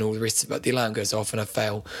goals and all the rest of it, but the alarm goes off and I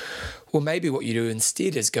fail. Well, maybe what you do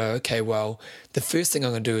instead is go, okay, well, the first thing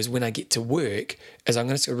I'm going to do is when I get to work is I'm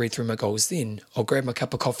going to read through my goals then. I'll grab my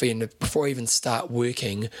cup of coffee and before I even start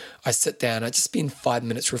working, I sit down, I just spend 5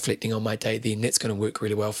 minutes reflecting on my day then. That's going to work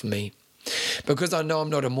really well for me. Because I know I'm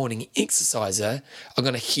not a morning exerciser, I'm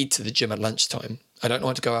going to head to the gym at lunchtime. I don't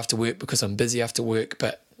want to go after work because I'm busy after work,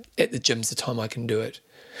 but at the gym's the time I can do it.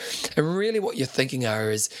 And really what you're thinking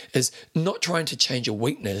is not trying to change your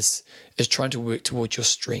weakness, is trying to work towards your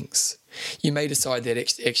strengths. You may decide that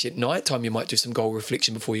actually at night time you might do some goal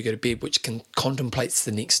reflection before you go to bed, which contemplates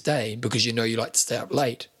the next day because you like to stay up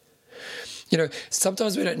late.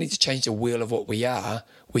 Sometimes we don't need to change the wheel of what we are.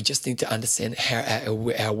 We just need to understand how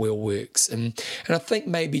our wheel works. And I think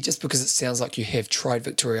maybe just because it sounds like you have tried,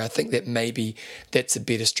 Victoria, I think that maybe that's a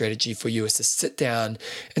better strategy for you is to sit down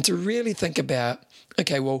and to really think about,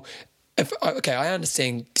 okay, well, I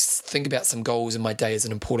understand think about some goals in my day is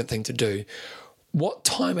an important thing to do. What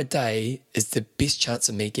time of day is the best chance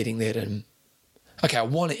of me getting that in? Okay, I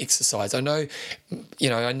want to exercise. I know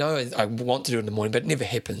I want to do it in the morning, but it never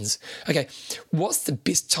happens. Okay, what's the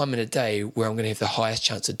best time of the day where I'm going to have the highest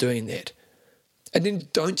chance of doing that? And then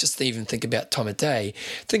don't just even think about time of day.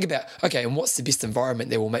 Think about, okay, and what's the best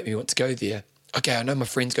environment that will make me want to go there? Okay, I know my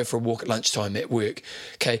friends go for a walk at lunchtime at work,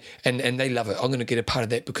 okay, and they love it. I'm going to get a part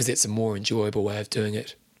of that because it's a more enjoyable way of doing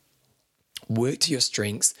it. Work to your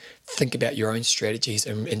strengths, think about your own strategies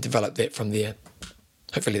and develop that from there.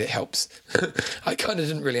 Hopefully that helps. I kind of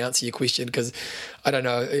didn't really answer your question because I don't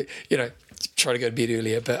know, try to go to bed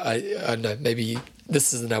earlier, but I don't know, maybe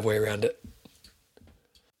this is another way around it.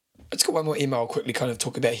 I just got one more email I'll quickly kind of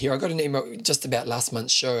talk about here. I got an email just about last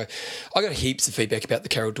month's show. I got heaps of feedback about the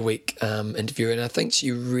Carol Dweck interview, and I think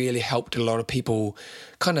she really helped a lot of people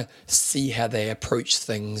kind of see how they approach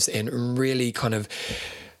things and really kind of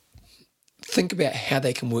think about how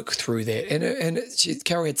they can work through that. And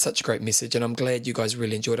Carol had such a great message, and I'm glad you guys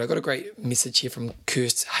really enjoyed it. I got a great message here from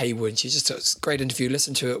Kirst Hayward. She's just a great interview.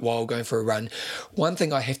 Listen to it while going for a run. One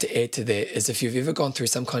thing I have to add to that is if you've ever gone through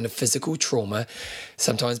some kind of physical trauma,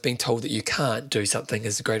 sometimes being told that you can't do something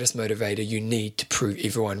is the greatest motivator. You need to prove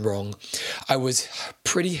everyone wrong. I was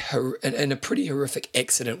in a pretty horrific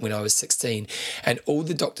accident when I was 16, and all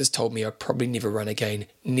the doctors told me I'd probably never run again,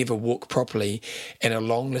 never walk properly, and a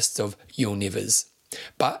long list of you'll nevers.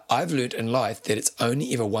 But I've learned in life that it's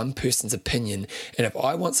only ever one person's opinion, and if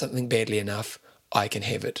I want something badly enough, I can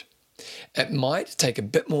have it. It might take a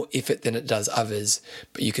bit more effort than it does others,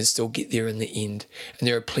 but you can still get there in the end. And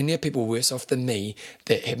there are plenty of people worse off than me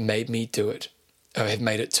that have made me do it, or have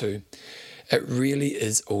made it too. It really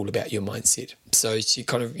is all about your mindset. So she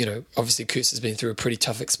kind of, obviously Kirst has been through a pretty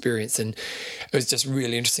tough experience, and it was just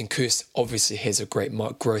really interesting. Kirst obviously has a great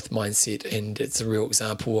growth mindset, and it's a real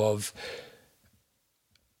example of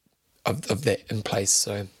that in place.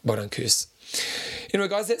 So well done, Kirst. Anyway,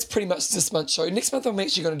 guys, that's pretty much this month's show. Next month, I'm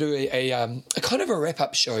actually going to do a kind of a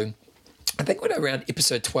wrap-up show. I think when around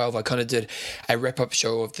episode 12, I kind of did a wrap-up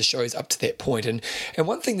show of the shows up to that point. And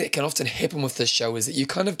one thing that can often happen with this show is that you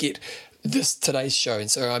kind of get today's show. And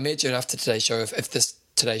so I imagine after today's show, if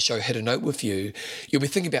today's show hit a note with you, you'll be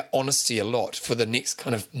thinking about honesty a lot for the next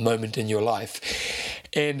kind of moment in your life.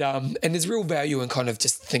 And there's real value in kind of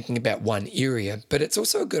just thinking about one area, but it's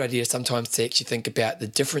also a good idea sometimes to actually think about the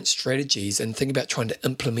different strategies and think about trying to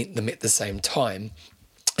implement them at the same time.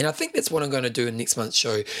 And I think that's what I'm going to do in next month's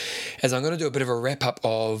show, is I'm going to do a bit of a wrap-up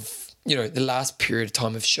of the last period of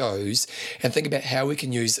time of shows and think about how we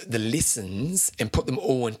can use the lessons and put them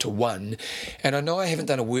all into one. And I know I haven't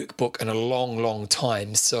done a workbook in a long, long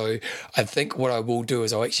time, so I think what I will do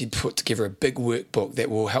is I'll actually put together a big workbook that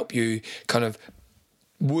will help you kind of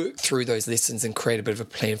work through those lessons and create a bit of a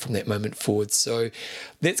plan from that moment forward. So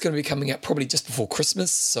that's going to be coming out probably just before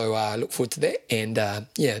Christmas, so I look forward to that. And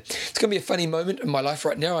it's going to be a funny moment in my life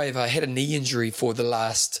right now. I've had a knee injury for the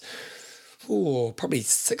last probably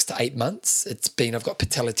 6 to 8 months. I've got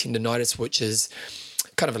patellar tendonitis, which is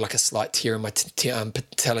kind of like a slight tear in my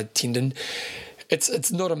patellar tendon.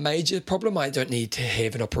 It's not a major problem. I don't need to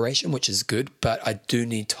have an operation, which is good, but I do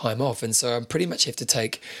need time off. And so I pretty much have to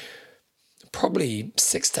take probably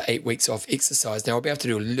 6 to 8 weeks off exercise. Now, I'll be able to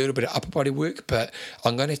do a little bit of upper body work, but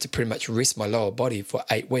I'm going to have to pretty much rest my lower body for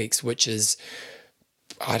 8 weeks, which is,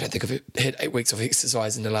 I don't think I've had 8 weeks of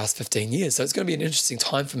exercise in the last 15 years. So it's going to be an interesting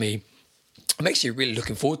time for me. I'm actually really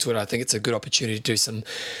looking forward to it. I think it's a good opportunity to do some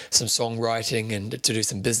songwriting and to do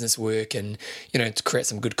some business work and, to create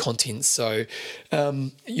some good content. So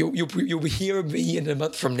you'll be hearing me in a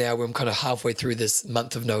month from now where I'm kind of halfway through this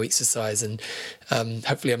month of no exercise, and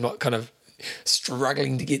hopefully I'm not kind of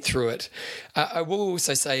struggling to get through it. I will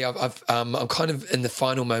also say I'm kind of in the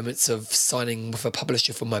final moments of signing with a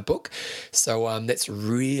publisher for my book. So that's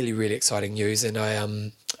really, really exciting news. And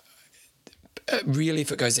I really,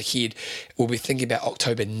 if it goes ahead, we'll be thinking about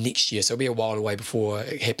October next year. So it'll be a while away before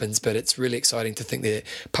it happens, but it's really exciting to think that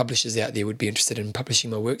publishers out there would be interested in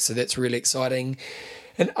publishing my work. So that's really exciting.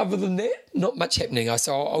 And other than that, not much happening.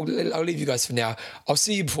 So I'll leave you guys for now. I'll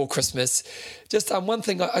see you before Christmas. Just one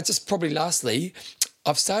thing, lastly,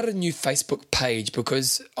 I've started a new Facebook page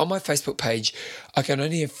because on my Facebook page, I can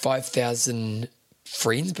only have 5,000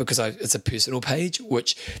 friends because it's a personal page,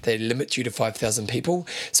 which they limit you to 5,000 people.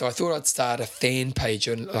 So I thought I'd start a fan page.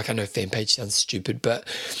 And I know fan page sounds stupid, but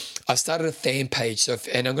I've started a fan page.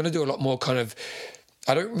 And I'm going to do a lot more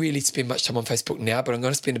I don't really spend much time on Facebook now, but I'm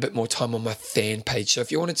going to spend a bit more time on my fan page. So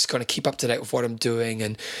if you want to just kind of keep up to date with what I'm doing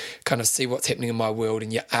and kind of see what's happening in my world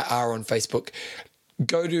and you are on Facebook,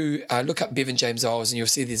 go to look up Bevan James Eyles and you'll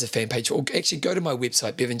see there's a fan page. Or actually go to my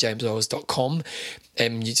website, bevanjameseyles.com,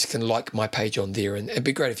 and you just can like my page on there. And it'd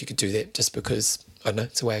be great if you could do that just because, I don't know,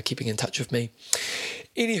 it's a way of keeping in touch with me.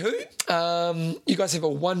 Anywho, you guys have a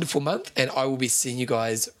wonderful month and I will be seeing you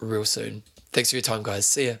guys real soon. Thanks for your time, guys.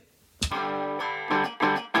 See ya.